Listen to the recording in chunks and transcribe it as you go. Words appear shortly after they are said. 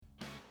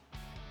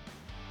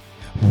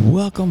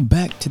Welcome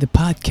back to the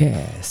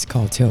podcast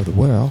called Tell the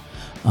World.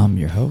 I'm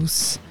your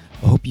host.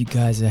 I hope you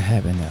guys are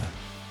having a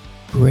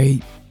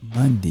great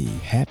Monday.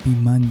 Happy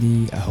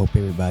Monday. I hope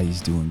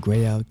everybody's doing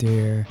great out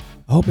there.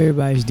 I hope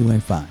everybody's doing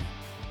fine.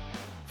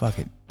 Fuck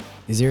it.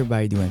 Is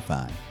everybody doing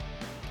fine?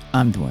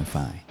 I'm doing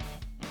fine.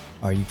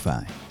 Are you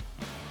fine?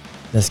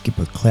 Let's give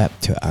a clap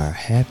to our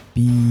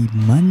happy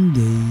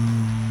Monday.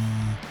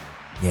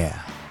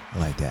 Yeah, I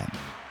like that.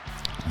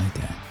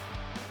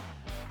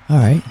 All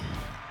right.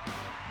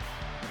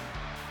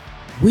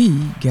 We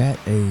got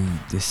a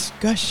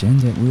discussion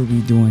that we'll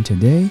be doing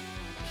today,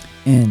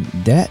 and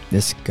that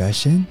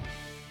discussion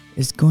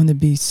is going to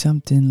be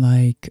something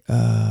like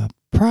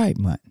Pride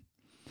Month.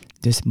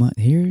 This month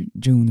here,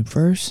 June the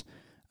 1st,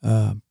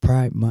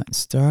 Pride Month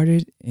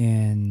started,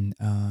 and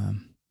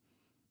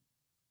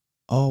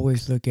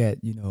always look at,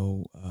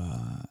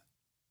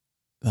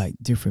 like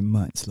different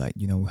months, like,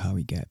 how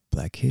we got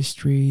Black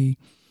History,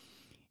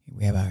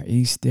 we have our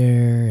Easter,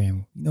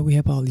 and, we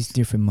have all these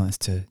different months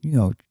to,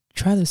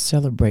 try to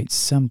celebrate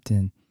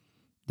something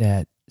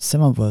that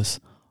some of us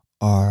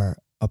are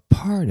a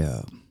part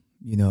of.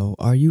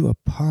 Are you a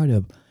part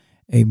of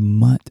a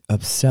month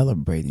of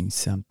celebrating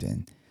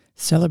something?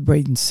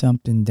 Celebrating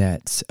something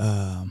that's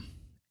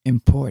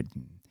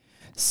important,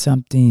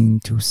 something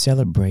to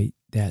celebrate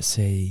that's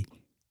a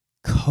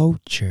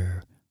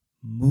culture,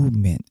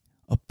 movement,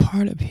 a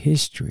part of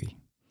history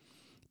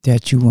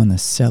that you want to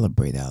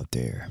celebrate out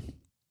there.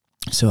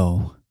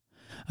 So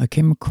I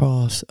came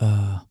across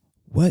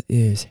what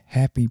is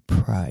Happy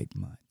Pride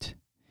Month?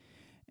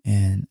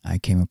 And I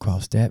came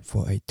across that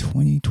for a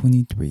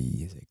 2023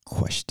 is a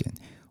question.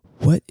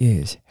 What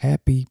is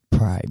Happy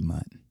Pride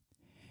Month?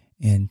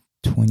 In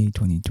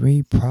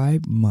 2023,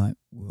 Pride Month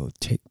will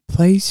take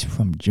place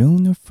from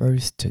June the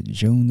 1st to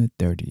June the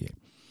 30th.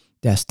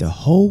 That's the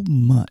whole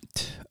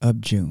month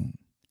of June.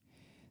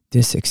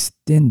 This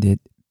extended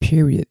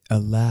period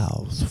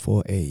allows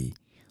for a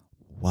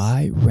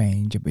wide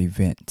range of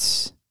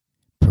events,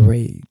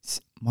 parades,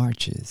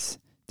 marches,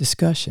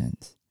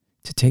 discussions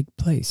to take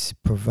place,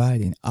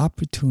 providing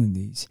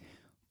opportunities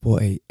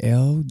for a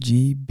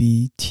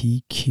LGBTQ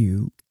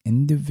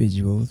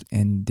individuals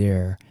and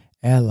their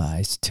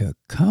allies to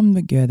come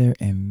together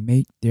and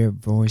make their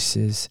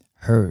voices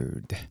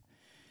heard.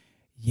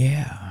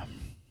 Yeah.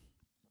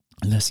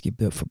 Let's give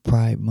it up for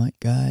Pride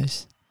Month,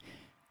 guys.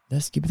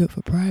 Let's give it up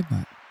for Pride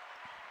Month.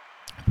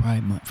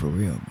 Pride Month for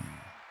real, man.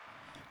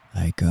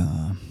 Like,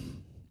 I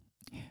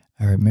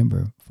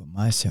remember for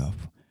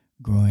myself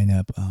growing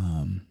up,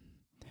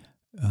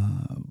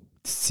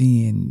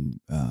 seeing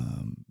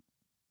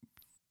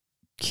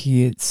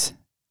kids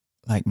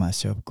like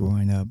myself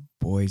growing up,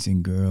 boys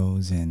and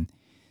girls, and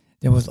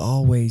there was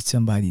always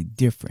somebody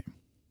different.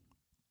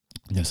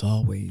 There's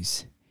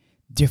always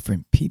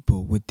different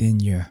people within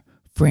your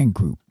friend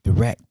group, the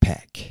Rat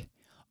Pack,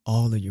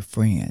 all of your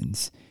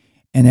friends.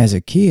 And as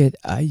a kid,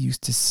 I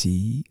used to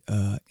see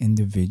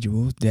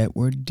individuals that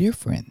were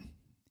different.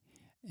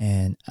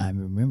 And I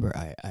remember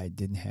I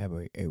didn't have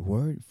a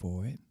word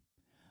for it.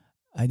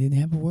 I didn't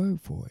have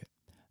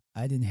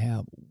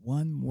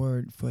one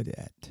word for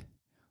that.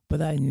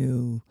 But I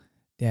knew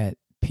that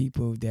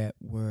people that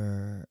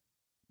were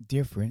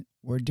different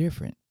were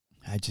different.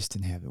 I just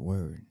didn't have the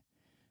word.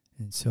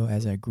 And so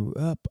as I grew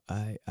up,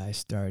 I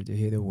started to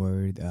hear the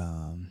word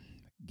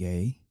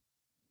gay.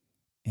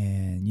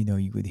 And,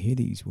 you would hear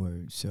these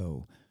words.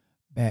 So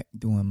back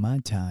during my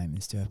time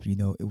and stuff,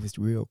 it was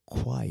real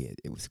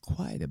quiet. It was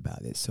quiet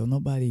about it. So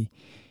nobody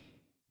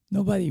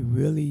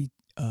really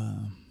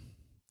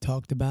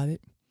talked about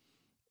it.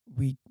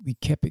 We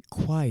kept it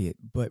quiet,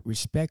 but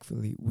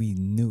respectfully, we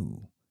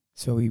knew.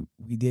 So we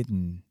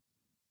didn't,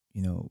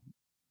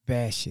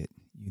 bash it,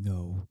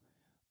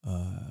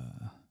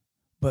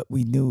 but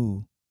we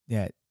knew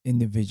that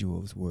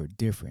individuals were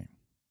different.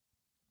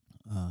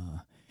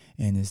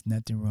 And there's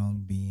nothing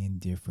wrong being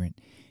different.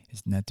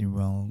 There's nothing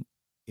wrong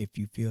if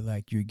you feel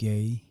like you're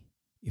gay.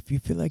 If you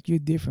feel like you're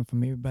different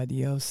from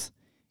everybody else,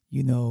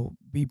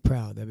 be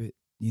proud of it.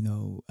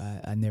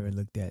 I never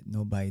looked at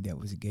nobody that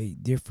was gay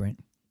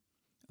different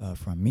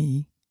from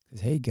me.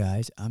 Because, hey,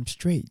 guys, I'm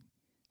straight.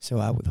 So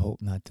I would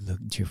hope not to look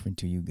different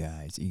to you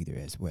guys either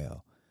as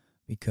well.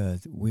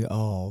 Because we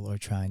all are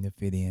trying to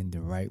fit in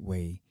the right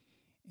way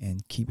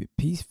and keep it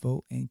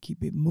peaceful and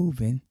keep it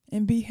moving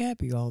and be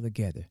happy all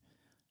together.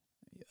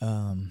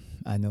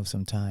 I know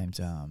sometimes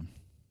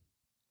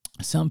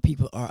some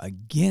people are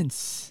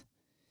against,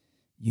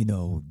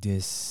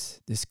 this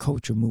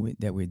culture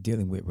movement that we're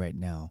dealing with right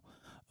now.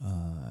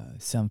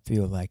 Some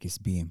feel like it's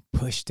being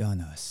pushed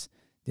on us.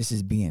 This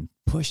is being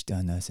pushed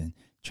on us and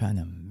trying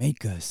to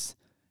make us,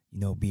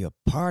 be a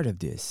part of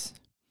this.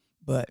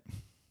 But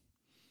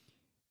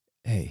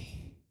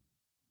hey,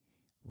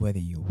 whether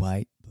you're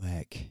white,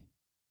 black,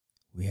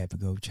 we have to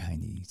go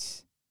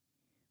Chinese,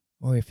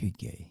 or if you're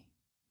gay,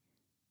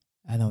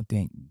 I don't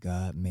think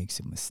God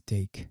makes a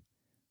mistake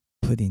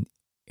putting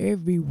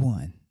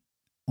everyone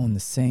on the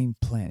same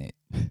planet.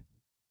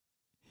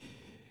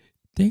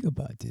 Think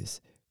about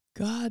this.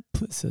 God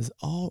puts us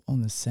all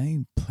on the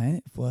same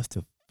planet for us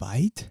to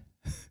fight?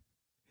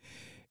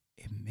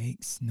 It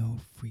makes no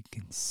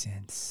freaking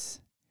sense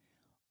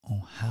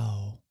on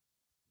how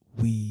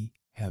we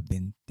have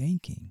been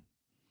thinking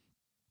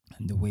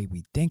and the way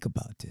we think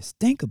about this.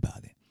 Think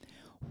about it.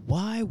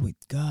 Why would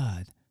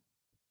God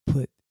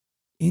put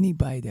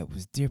anybody that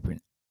was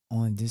different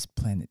on this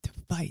planet to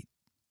fight?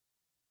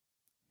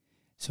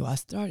 So I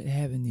started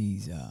having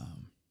these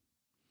um,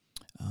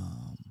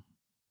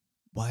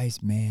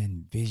 wise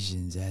man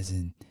visions, as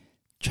in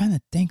trying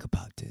to think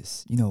about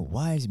this. You know,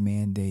 wise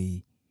men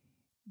they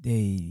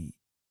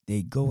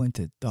they go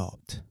into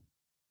thought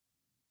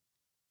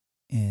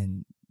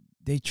and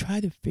they try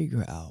to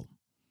figure out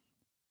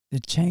the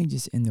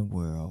changes in the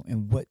world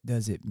and what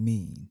does it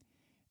mean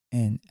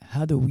and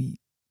how do we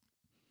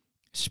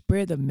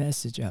spread a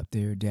message out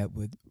there that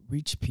would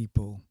reach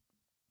people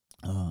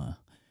uh,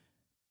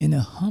 in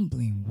a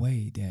humbling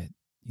way that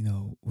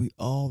we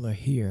all are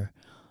here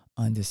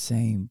on the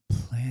same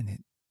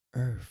planet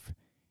Earth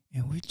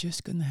and we're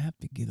just gonna have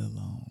to get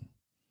along.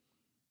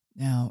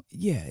 Now,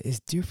 yeah, it's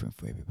different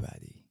for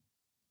everybody,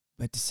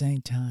 but at the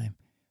same time,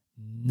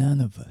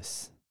 none of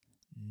us,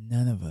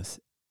 none of us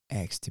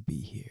asked to be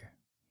here.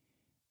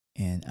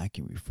 And I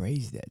can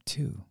rephrase that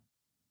too.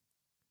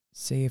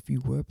 Say if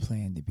you were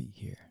planned to be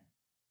here,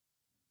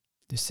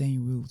 the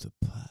same rules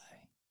apply.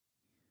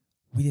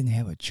 We didn't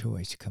have a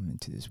choice to come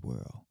into this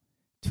world.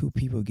 Two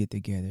people get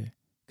together,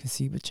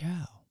 conceive a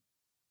child.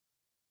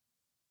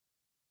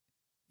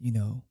 You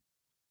know,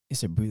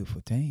 it's a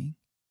beautiful thing,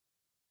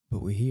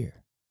 but we're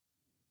here.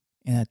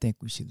 And I think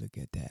we should look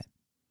at that.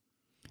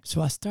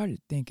 So I started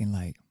thinking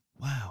like,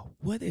 wow,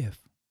 what if,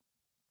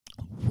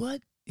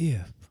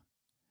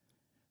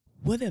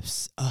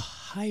 a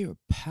higher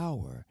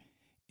power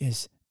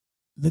is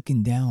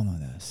looking down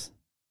on us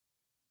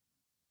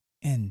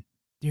and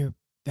they're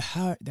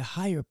the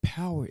higher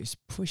power is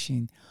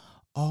pushing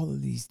all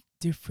of these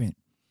different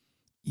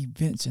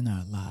events in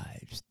our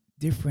lives,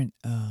 different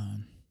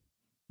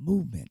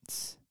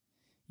movements.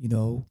 You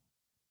know,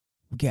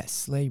 we got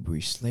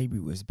slavery. Slavery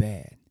was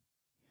bad.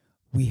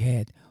 We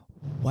had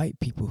white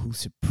people who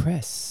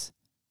suppress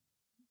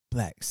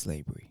black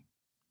slavery,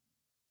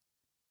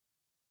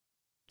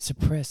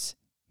 suppress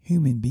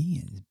human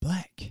beings,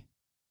 black.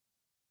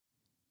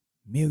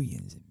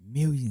 Millions and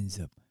millions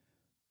of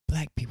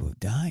black people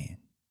dying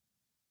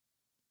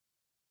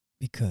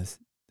because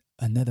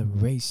another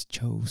race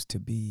chose to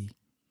be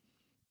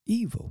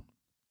evil.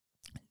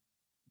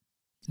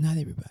 Not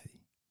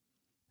everybody.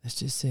 Let's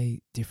just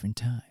say different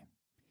time.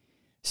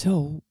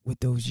 So, with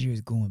those years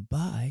going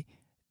by,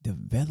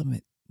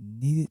 development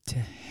needed to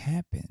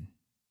happen.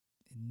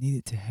 It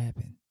needed to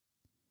happen.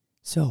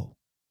 So,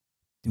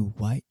 do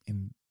white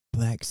and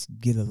blacks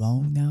get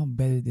along now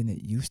better than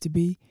it used to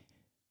be?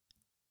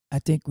 I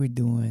think we're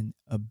doing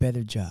a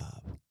better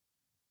job.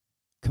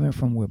 Coming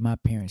from where my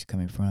parents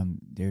coming from,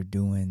 they're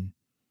doing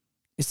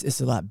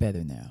it's a lot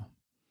better now.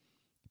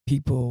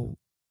 People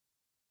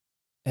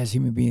as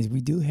human beings,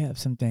 we do have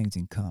some things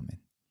in common.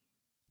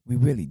 We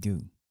really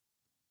do.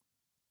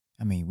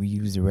 I mean, we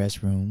use the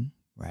restroom,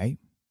 right?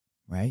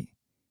 Right?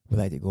 We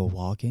like to go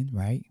walking,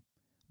 right?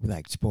 We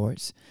like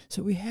sports.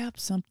 So we have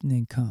something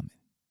in common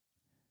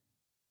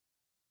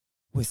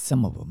with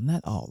some of them,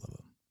 not all of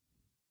them.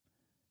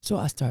 So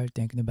I started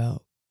thinking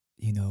about,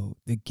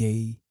 the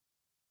gay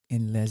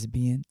and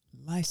lesbian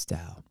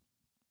lifestyle.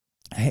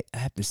 I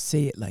have to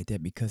say it like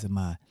that because of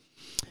my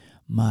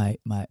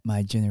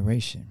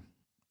generation.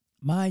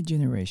 My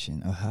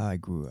generation of how I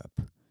grew up.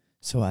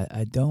 So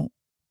I don't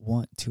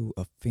want to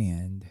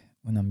offend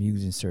when I'm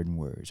using certain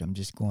words. I'm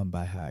just going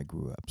by how I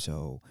grew up.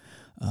 So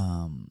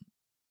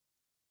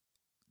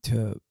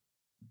to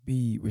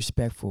be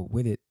respectful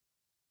with it,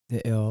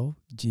 the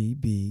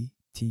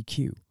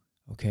LGBTQ.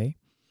 Okay?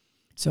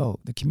 So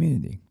the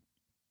community.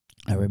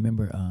 I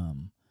remember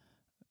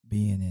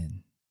being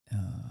in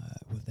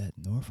was that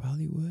North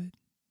Hollywood?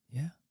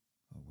 Yeah.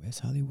 Or West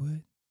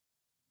Hollywood?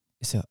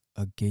 It's a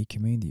gay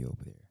community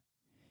over there.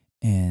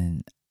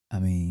 And I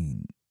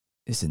mean,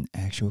 it's an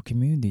actual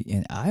community.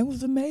 And I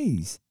was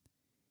amazed.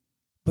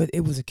 But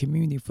it was a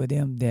community for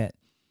them that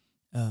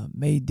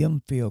made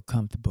them feel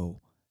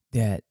comfortable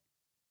that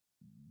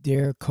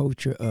their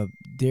culture of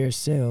their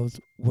selves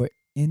were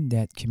in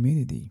that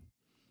community,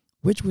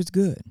 which was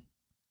good.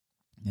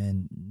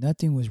 And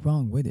nothing was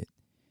wrong with it.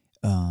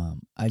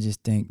 I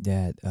just think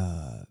that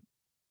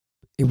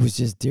it was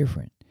just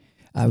different.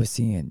 I was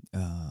seeing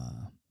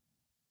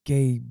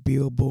gay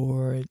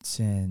billboards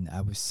and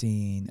I was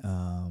seeing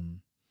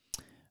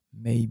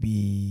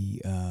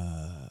maybe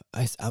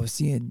I was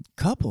seeing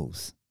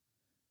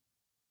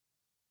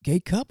gay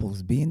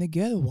couples being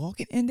together,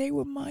 walking, and they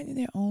were minding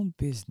their own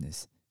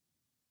business.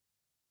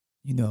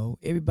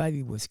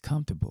 Everybody was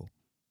comfortable.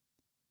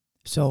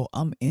 So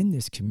I'm in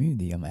this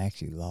community. I'm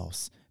actually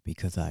lost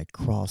because I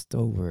crossed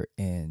over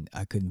and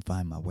I couldn't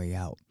find my way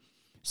out.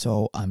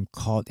 So I'm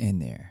caught in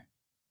there.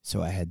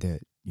 So I had to,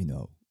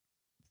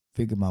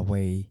 figure my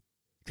way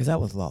because I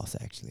was lost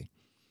actually.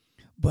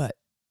 But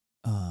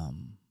I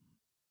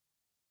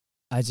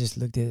just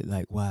looked at it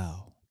like,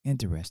 wow,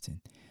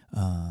 interesting.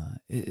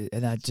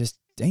 And I just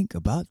think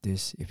about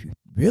this. If you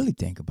really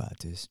think about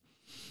this,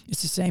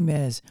 it's the same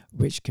as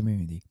rich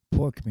community,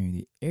 poor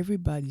community.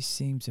 Everybody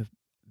seems to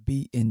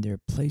be in their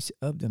place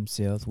of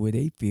themselves where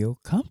they feel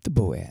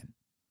comfortable at.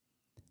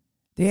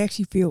 They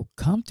actually feel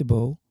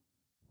comfortable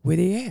where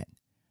they at.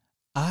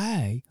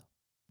 I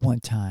one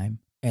time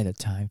at a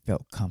time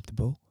felt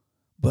comfortable,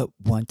 but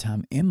one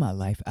time in my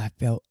life I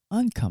felt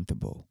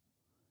uncomfortable,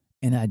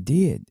 and I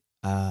did.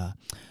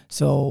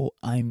 So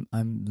I'm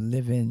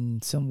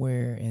living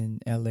somewhere in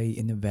LA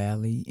in the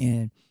valley,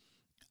 and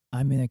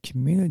I'm in a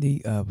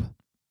community of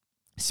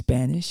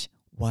Spanish,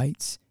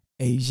 whites,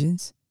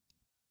 Asians,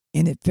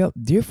 and it felt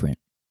different.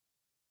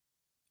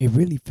 It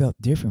really felt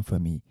different for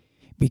me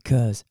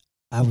because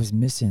I was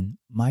missing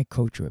my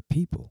culture of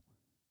people.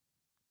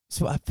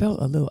 So I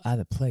felt a little out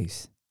of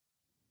place.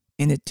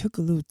 And it took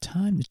a little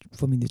time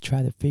for me to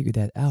try to figure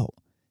that out,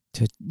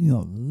 to, at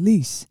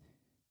least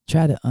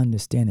try to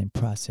understand and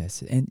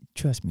process it. And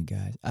trust me,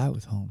 guys, I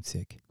was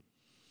homesick.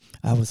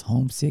 I was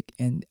homesick,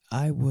 and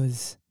I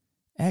was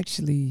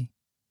actually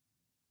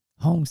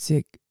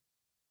homesick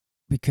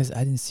because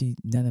I didn't see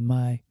none of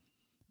my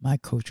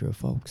culture of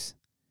folks.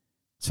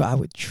 So I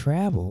would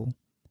travel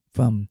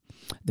from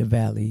the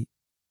valley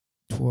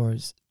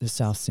towards the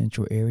south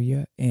central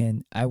area,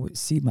 and I would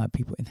see my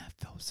people, and I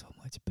felt so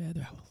much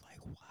better. I was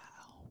like,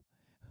 wow,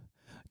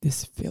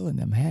 this feeling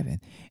I'm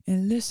having.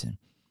 And listen,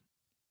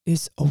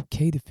 it's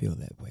okay to feel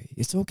that way.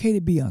 It's okay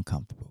to be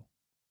uncomfortable.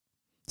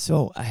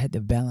 So I had to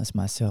balance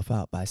myself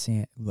out by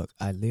saying, look,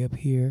 I live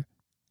here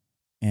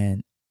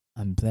and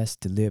I'm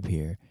blessed to live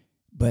here.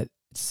 But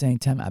at the same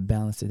time, I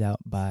balanced it out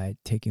by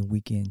taking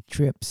weekend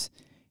trips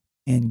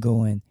and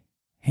going,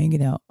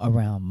 hanging out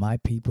around my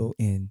people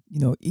and,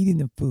 eating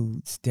the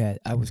foods that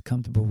I was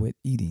comfortable with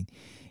eating.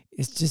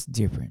 It's just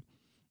different.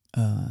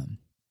 Um,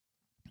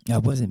 I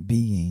wasn't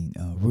being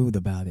rude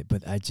about it,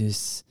 but I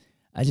just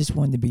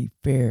wanted to be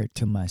fair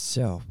to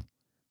myself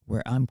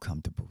where I'm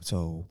comfortable.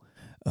 So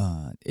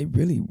it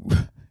really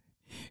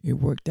it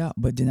worked out.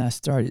 But then I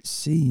started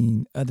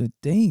seeing other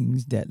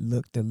things that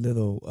looked a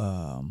little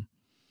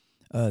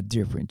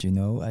different.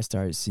 I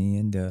started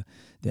seeing the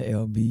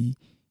the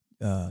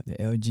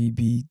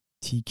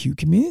LGBTQ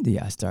community.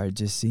 I started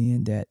just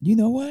seeing that, you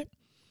know what,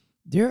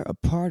 they're a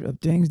part of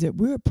things that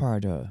we're a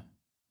part of.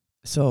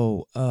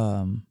 So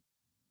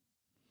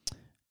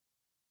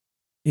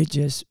it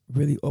just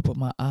really opened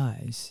my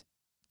eyes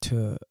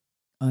to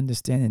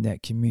understanding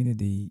that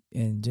community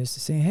and just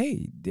saying,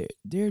 hey,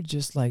 they're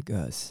just like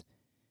us.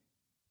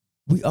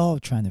 We all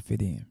trying to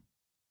fit in.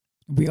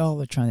 We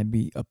all are trying to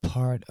be a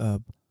part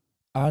of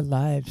our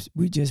lives.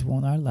 We just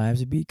want our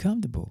lives to be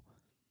comfortable.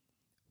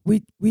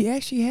 We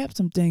actually have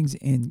some things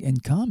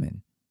in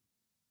common.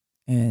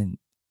 And,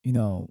 you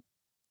know,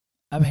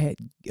 I've had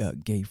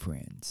gay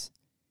friends,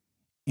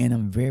 and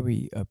I'm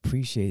very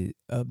appreciative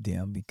of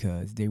them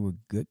because they were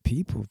good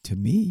people to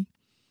me.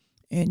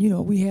 And,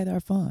 we had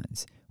our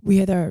funs. We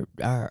had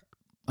our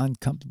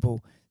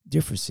uncomfortable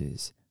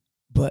differences,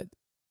 but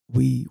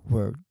we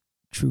were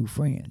true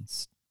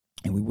friends.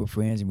 And we were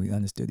friends and we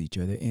understood each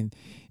other. And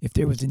if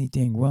there was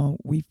anything wrong,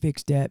 we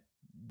fixed that.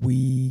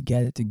 We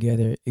got it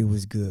together. It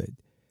was good.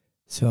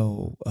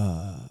 So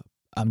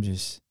I'm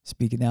just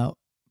speaking out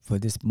for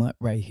this month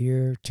right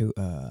here to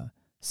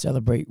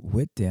celebrate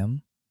with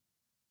them,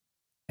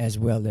 as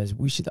well as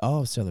we should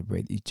all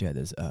celebrate each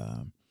other's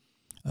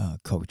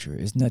culture.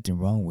 There's nothing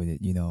wrong with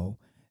it.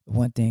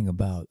 One thing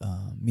about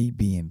me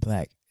being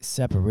black,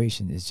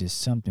 separation is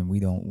just something we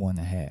don't want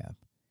to have,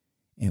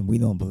 and we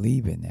don't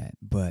believe in that.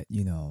 But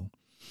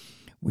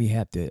we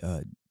have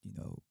to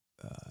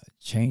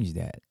change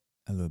that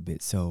a little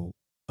bit. So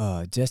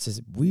just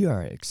as we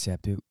are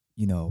accepted,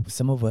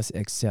 some of us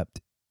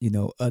accept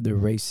other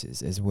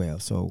races as well.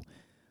 So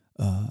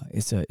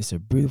it's a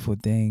beautiful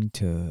thing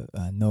to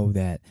know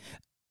that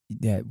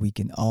we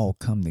can all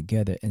come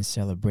together and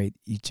celebrate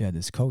each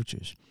other's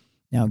cultures.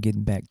 Now,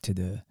 getting back to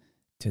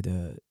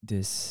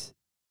this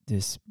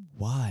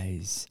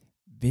wise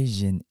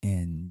vision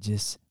and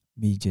just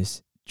me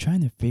just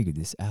trying to figure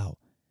this out,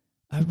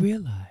 I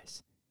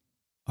realize,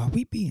 are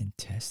we being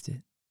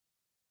tested?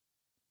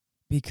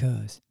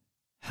 Because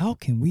how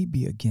can we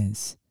be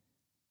against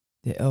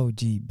the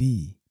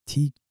LGBTQ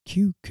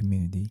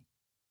community?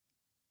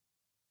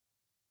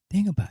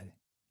 Think about it.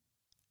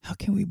 How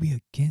can we be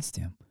against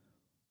them?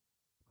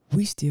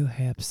 We still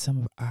have some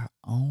of our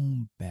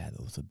own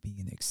battles of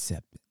being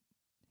accepted.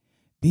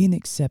 Being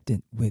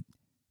accepted with,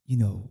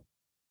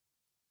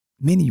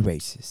 many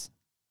races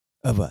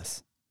of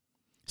us.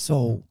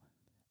 So,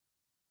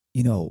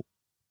 you know,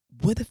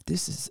 what if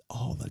this is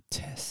all a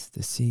test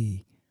to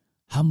see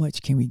how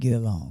much can we get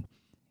along?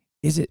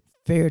 Is it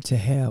fair to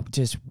have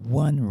just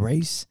one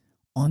race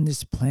on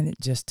this planet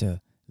just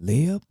to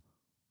live?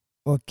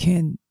 Or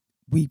can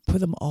we put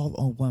them all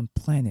on one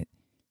planet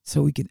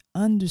so we can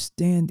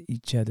understand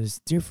each other's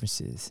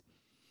differences?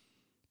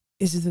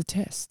 Is it a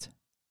test?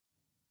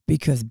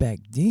 Because back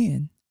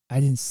then, I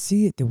didn't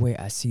see it the way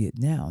I see it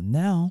now.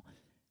 Now,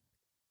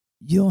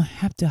 you don't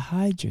have to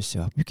hide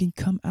yourself. You can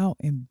come out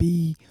and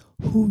be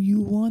who who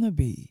you want to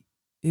be.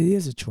 It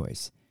is a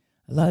choice.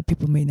 A lot of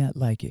people may not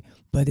like it,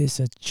 but it's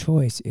a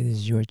choice. It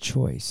is your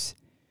choice.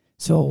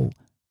 So,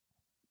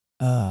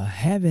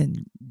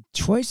 having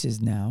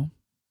choices now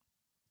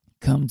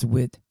comes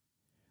with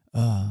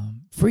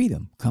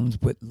freedom, comes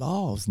with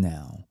laws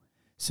now.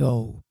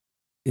 So,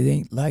 it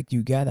ain't like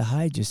you got to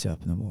hide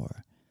yourself no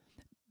more.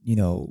 You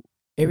know,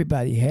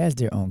 everybody has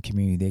their own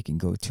community they can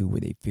go to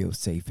where they feel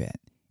safe at.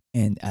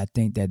 And I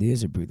think that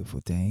is a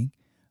beautiful thing,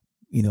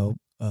 you know.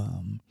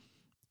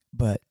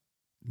 But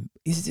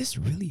is this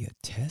really a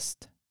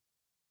test?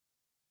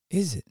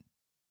 Is it?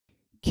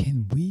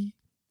 Can we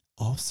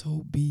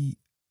also be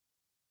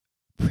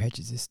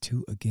prejudiced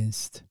too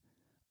against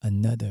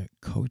another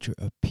culture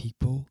of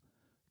people,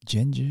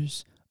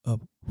 genders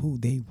of who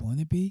they want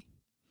to be?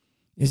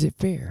 Is it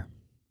fair?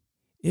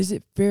 Is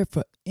it fair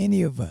for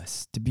any of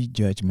us to be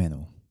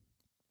judgmental?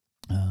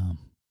 Um,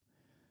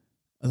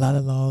 a lot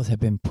of laws have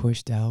been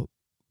pushed out,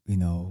 you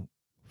know,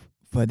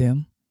 for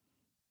them,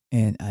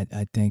 and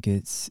I think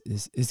it's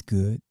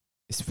good.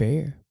 It's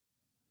fair.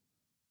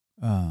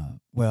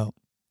 Well,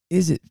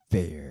 is it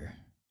fair?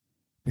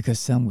 Because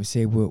some would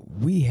say, well,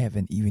 we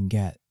haven't even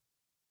got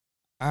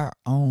our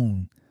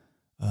own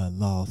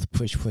laws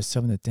pushed for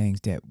some of the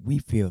things that we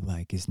feel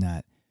like is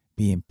not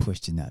being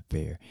pushed and not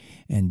fair.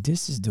 And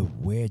this is the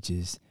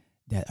wedges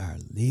that our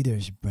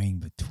leaders bring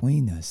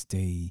between us.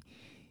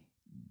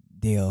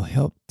 They'll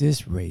help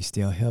this race,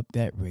 they'll help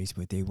that race,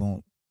 but they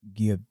won't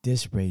give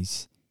this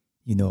race,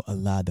 a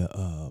lot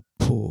of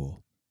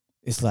pull.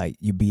 It's like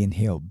you're being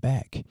held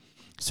back.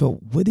 So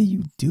what do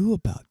you do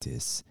about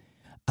this?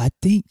 I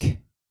think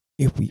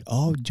if we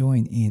all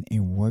join in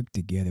and work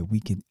together, we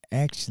can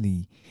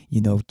actually,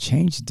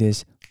 change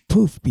this,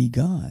 poof, be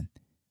gone.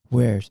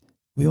 Where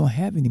we don't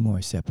have any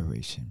more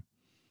separation.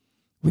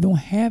 We don't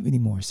have any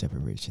more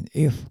separation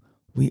if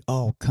we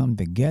all come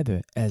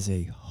together as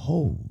a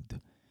whole.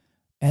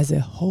 As a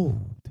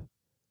whole.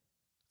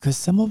 Because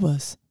some of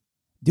us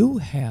do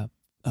have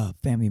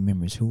family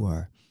members who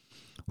are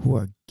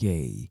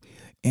gay,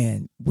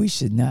 and we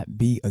should not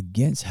be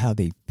against how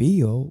they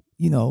feel,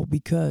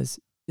 because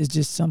it's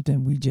just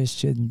something we just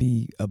shouldn't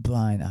be a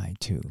blind eye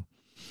to.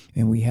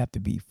 And we have to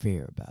be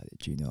fair about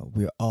it.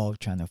 We're all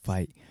trying to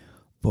fight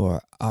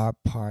for our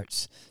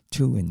parts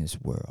too in this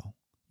world.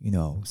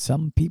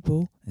 Some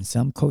people and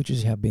some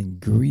cultures have been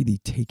greedy,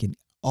 taking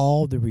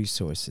all the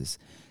resources,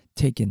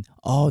 taking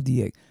all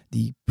the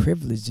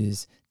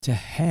privileges to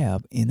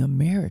have in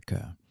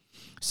America.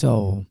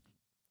 So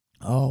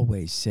I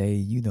always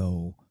say,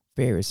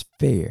 fair is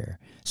fair.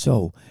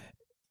 So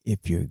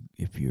if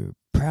you're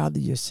proud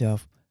of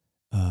yourself,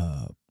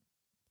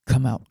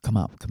 come out, come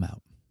out, come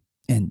out.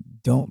 And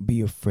don't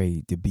be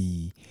afraid to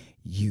be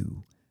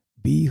you.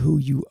 Be who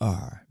you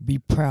are. Be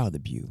proud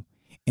of you.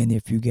 And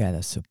if you got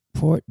a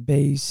support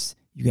base,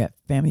 you got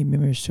family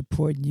members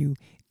supporting you,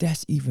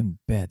 that's even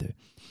better.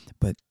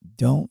 But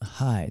don't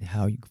hide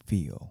how you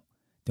feel.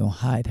 Don't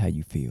hide how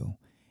you feel.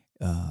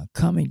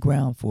 Common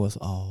ground for us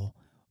all.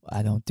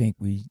 I don't think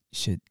we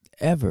should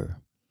ever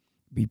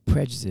be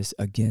prejudiced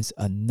against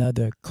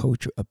another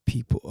culture of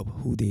people of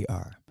who they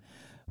are.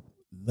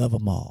 Love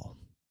them all.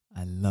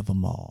 I love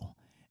them all.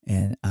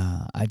 And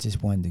I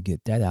just wanted to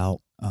get that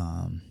out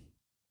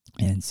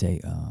and say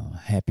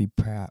happy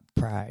Pride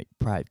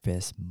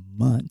Fest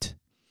month.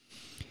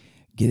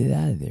 Get it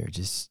out of there.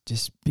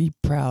 Just be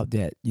proud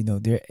that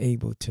they're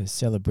able to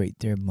celebrate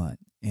their month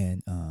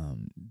and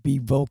be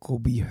vocal,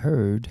 be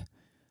heard,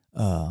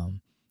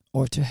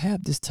 or to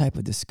have this type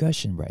of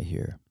discussion right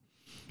here.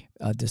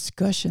 A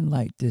discussion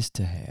like this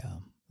to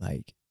have,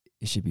 like,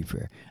 it should be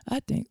fair. I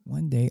think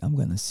one day I'm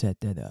gonna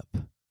set that up.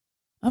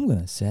 I'm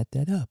gonna set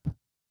that up.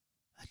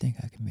 I think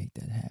I can make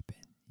that happen.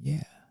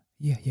 Yeah.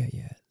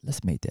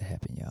 Let's make that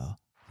happen, y'all.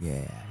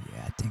 Yeah.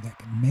 I think I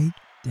can make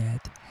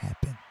that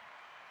happen.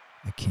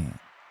 I can.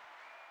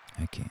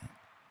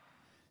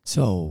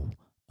 So,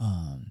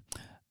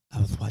 I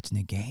was watching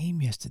a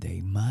game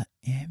yesterday.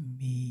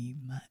 Miami.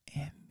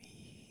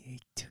 They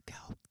took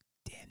out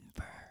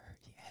Denver.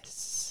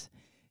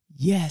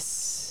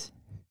 Yes.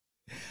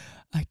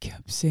 I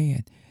kept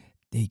saying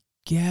they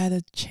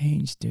gotta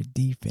change their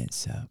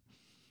defense up.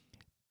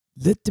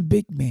 Let the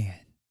big man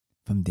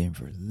from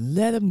Denver,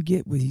 let him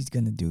get what he's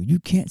gonna do. You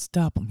can't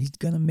stop him. He's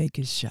gonna make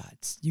his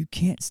shots. You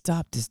can't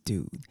stop this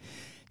dude.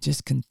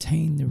 Just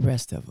contain the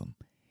rest of them.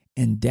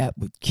 And that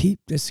would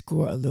keep the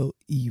score a little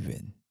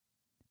even.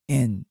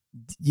 And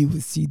you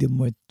would see the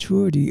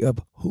maturity of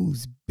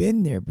who's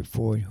been there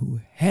before and who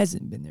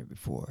hasn't been there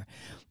before.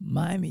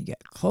 Miami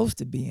got close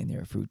to being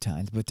there a few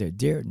times, but they're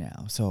there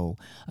now. So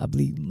I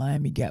believe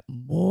Miami got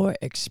more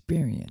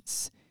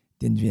experience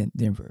than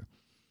Denver.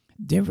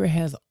 Denver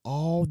has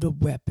all the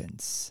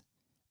weapons.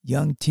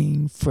 Young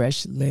team,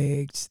 fresh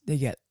legs. They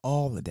got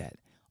all of that.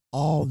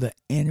 All the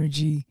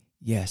energy.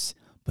 Yes,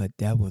 but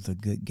that was a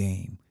good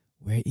game.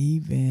 We're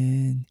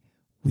even.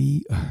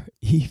 We are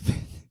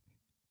even.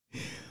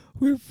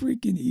 We're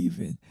freaking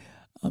even.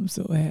 I'm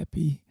so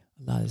happy.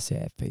 A lot of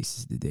sad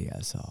faces today I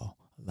saw.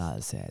 A lot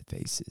of sad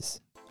faces.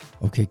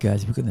 Okay,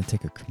 guys, we're going to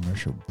take a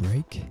commercial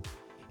break.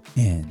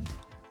 And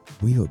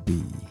we'll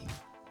be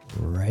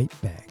right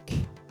back.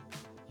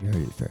 You heard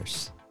it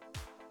first.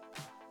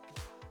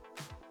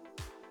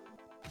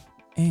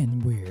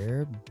 And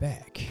we're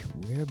back.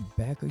 We're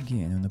back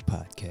again on the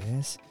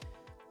podcast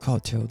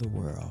called Tell the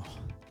World.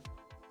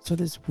 So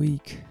this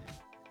week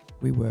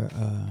we were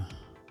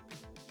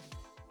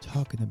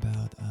talking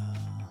about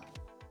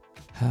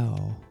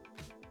how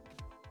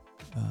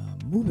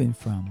moving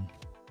from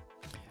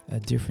a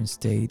different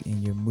state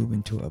and you're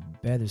moving to a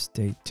better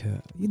state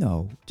to,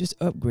 just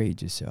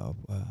upgrade yourself.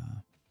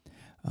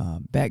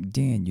 Back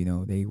then,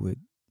 they would,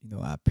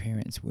 our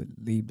parents would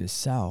leave the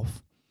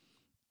South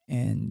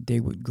and they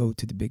would go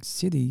to the big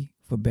city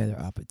for better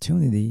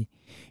opportunity.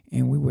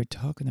 And we were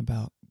talking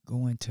about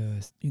going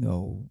to,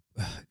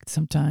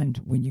 sometimes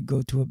when you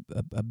go to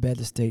a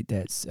better state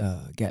that's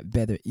got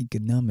better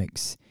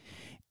economics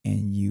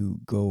and you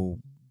go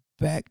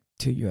back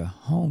to your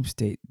home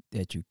state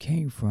that you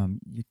came from,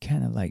 you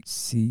kind of like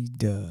see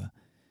the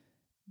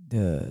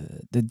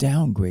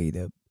downgrade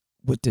of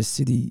what the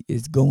city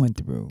is going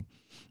through,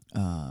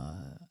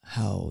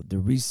 how the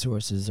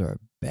resources are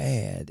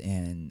bad,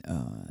 and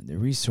the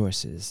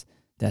resources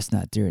that's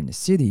not there in the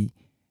city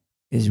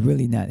is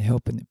really not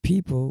helping the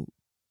people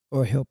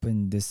or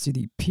helping the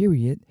city,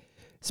 period.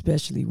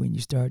 Especially when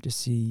you start to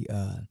see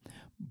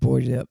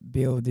boarded up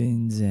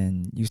buildings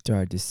and you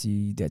start to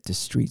see that the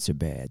streets are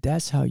bad.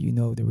 That's how you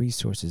know the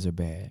resources are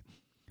bad.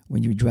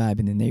 When you drive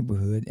in the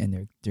neighborhood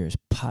and there's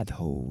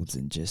potholes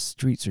and just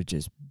streets are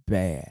just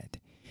bad.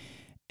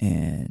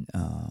 And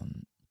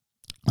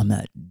I'm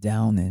not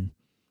downing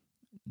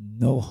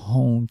no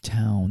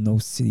hometown, no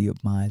city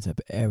of mine I've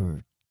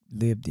ever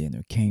lived in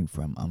or came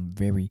from. I'm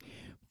very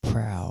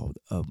proud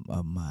of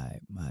my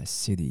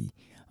city.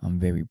 I'm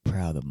very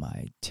proud of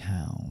my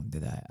town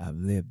that I've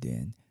lived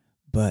in.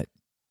 But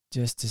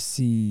just to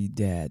see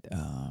that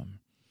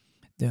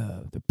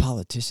the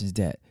politicians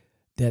that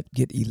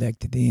get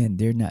elected in,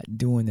 they're not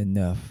doing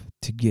enough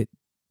to get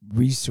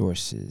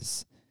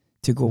resources,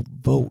 to go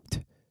vote,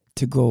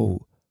 to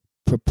go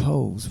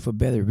propose for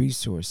better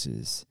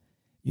resources,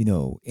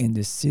 in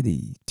the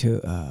city,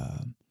 to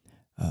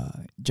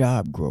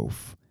job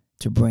growth,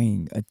 to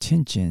bring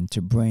attention,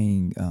 to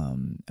bring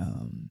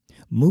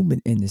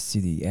movement in the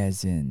city,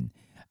 as in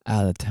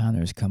out of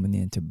towners coming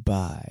in to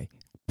buy,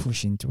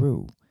 pushing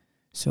through.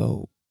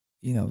 So,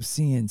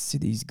 seeing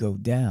cities go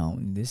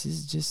down, this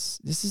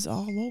is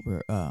all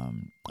over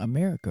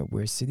America,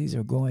 where cities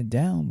are going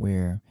down,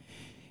 where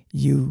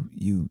you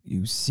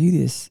see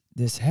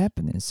this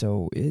happening.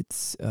 So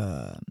it's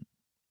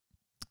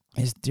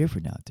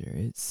different out there.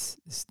 It's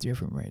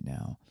different right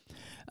now.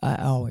 I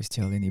always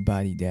tell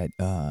anybody that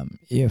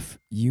if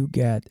you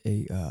got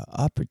a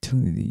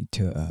opportunity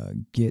to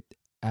get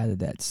out of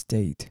that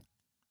state,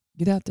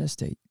 get out that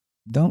state.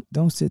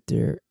 Don't sit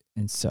there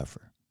and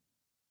suffer.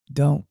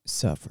 Don't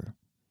suffer.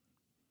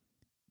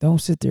 Don't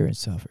sit there and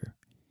suffer.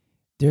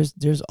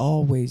 There's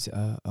always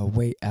a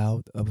way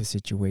out of a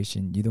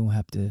situation. You don't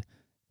have to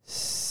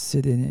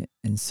sit in it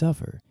and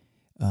suffer.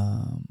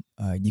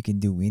 You can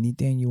do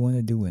anything you want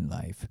to do in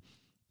life.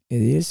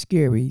 It is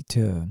scary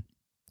to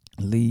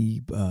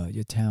leave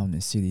your town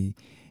and city,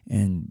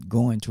 and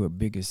going to a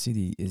bigger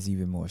city is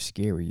even more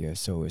scarier.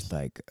 So it's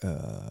like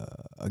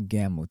a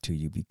gamble to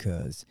you,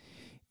 because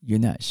you're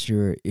not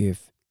sure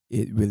if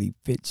it really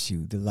fits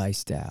you, the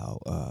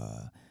lifestyle,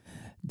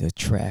 the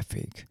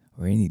traffic,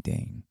 or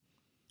anything.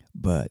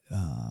 But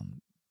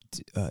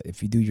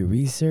if you do your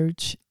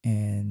research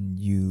and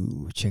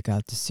you check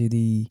out the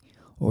city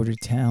or the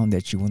town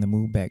that you want to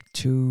move back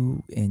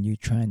to, and you're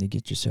trying to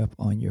get yourself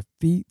on your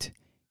feet,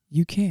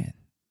 you can.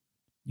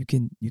 You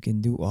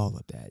can do all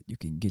of that. You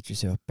can get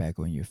yourself back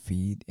on your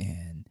feet,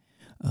 and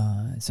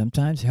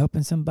sometimes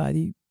helping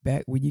somebody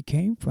back where you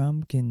came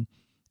from can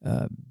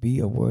be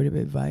a word of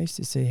advice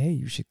to say, "Hey,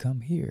 you should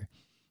come here.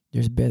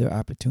 There's better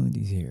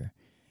opportunities here."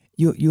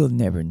 You'll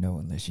never know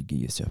unless you give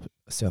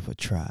yourself a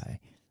try.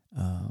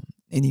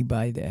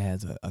 Anybody that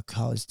has a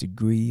college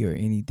degree or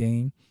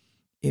anything,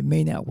 it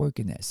may not work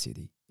in that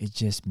city. It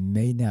just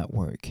may not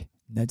work.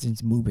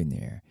 Nothing's moving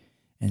there.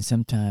 And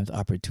sometimes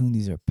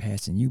opportunities are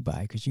passing you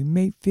by because you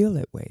may feel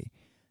that way.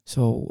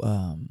 So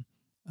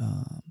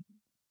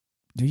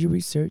do your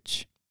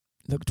research.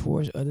 Look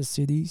towards other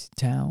cities,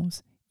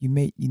 towns. You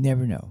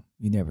never know.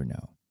 You never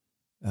know.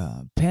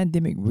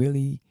 Pandemic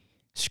really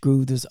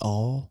screwed us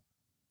all.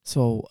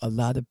 So a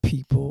lot of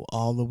people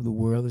all over the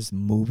world is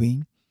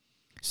moving.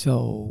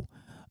 So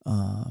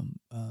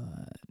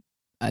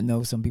I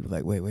know some people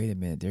like, wait a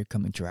minute, they're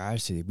coming to our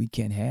city. We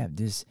can't have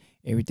this.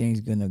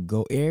 Everything's gonna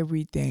go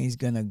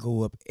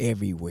up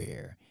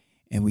everywhere.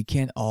 And we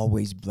can't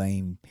always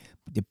blame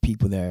the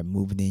people that are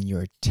moving in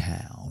your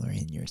town or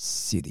in your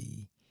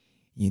city.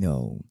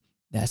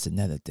 That's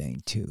another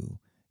thing too.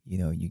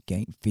 You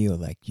can't feel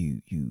like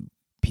you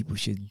people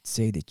should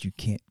say that you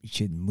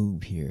shouldn't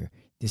move here.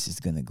 This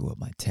is gonna go up.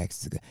 My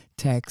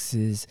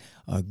taxes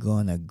are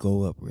gonna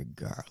go up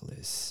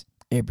regardless.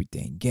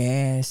 Everything,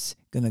 gas,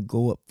 gonna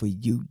go up for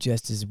you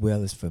just as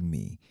well as for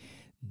me.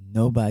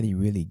 nobody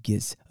really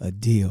gets a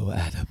deal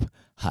out of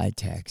high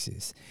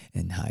taxes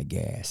and high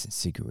gas and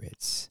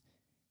cigarettes.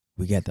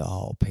 We got to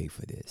all pay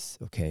for this,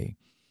 okay?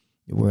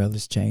 The world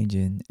is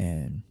changing,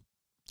 and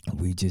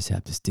we just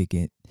have to stick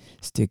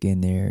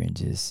in there and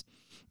just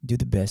do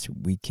the best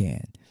we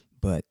can.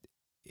 But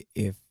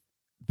if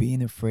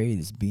being afraid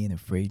is being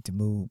afraid to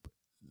move,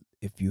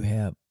 if you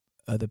have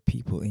other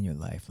people in your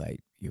life,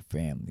 like your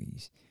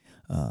families,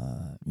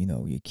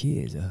 your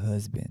kids, a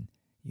husband,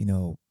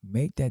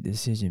 make that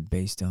decision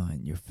based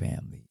on your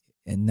family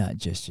and not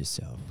just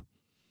yourself.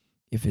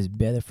 If it's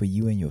better for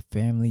you and your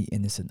family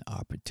and it's an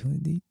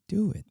opportunity,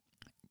 do it.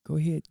 Go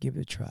ahead, give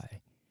it a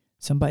try.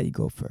 Somebody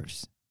go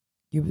first.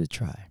 Give it a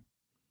try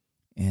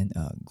and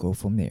go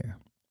from there.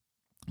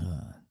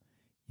 Uh,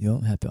 you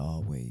don't have to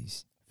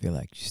always feel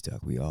like you're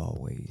stuck. We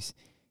always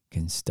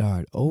can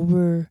start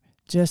over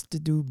just to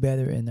do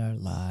better in our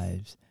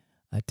lives.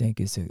 I think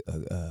it's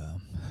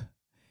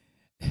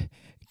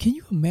can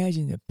you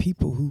imagine the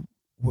people who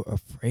were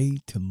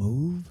afraid to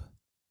move?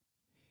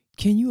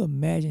 Can you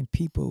imagine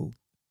people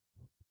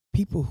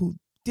who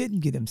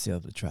didn't give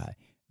themselves a try?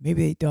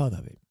 Maybe they thought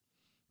of it.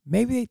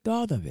 Maybe they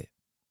thought of it,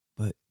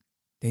 but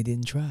they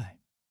didn't try.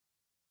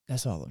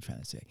 That's all I'm trying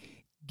to say.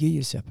 Give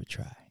yourself a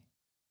try.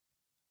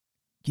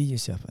 Give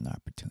yourself an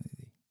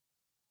opportunity.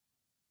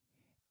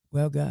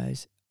 Well,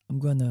 guys, I'm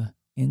gonna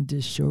end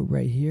this show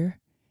right here,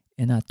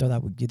 and I thought I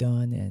would get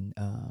on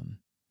and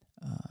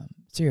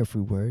say a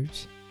few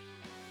words.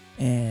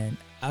 And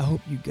I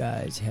hope you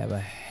guys have a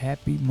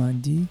happy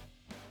Monday.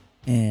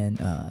 And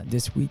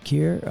this week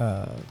here,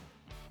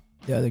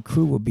 the other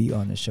crew will be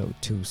on the show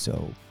too.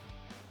 So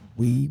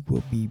we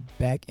will be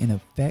back in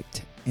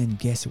effect. And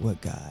guess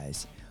what,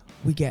 guys?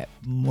 We got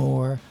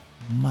more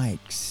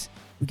mics.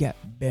 We got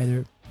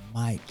better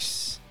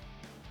mics.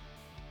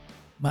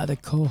 My other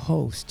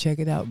co-host, check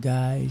it out,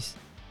 guys.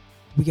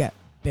 We got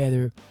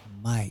better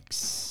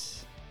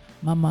mics.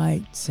 My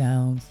mic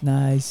sounds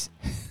nice.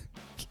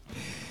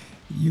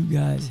 You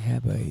guys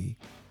have a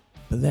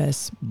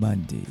blessed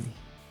Monday.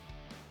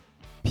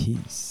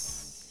 Peace.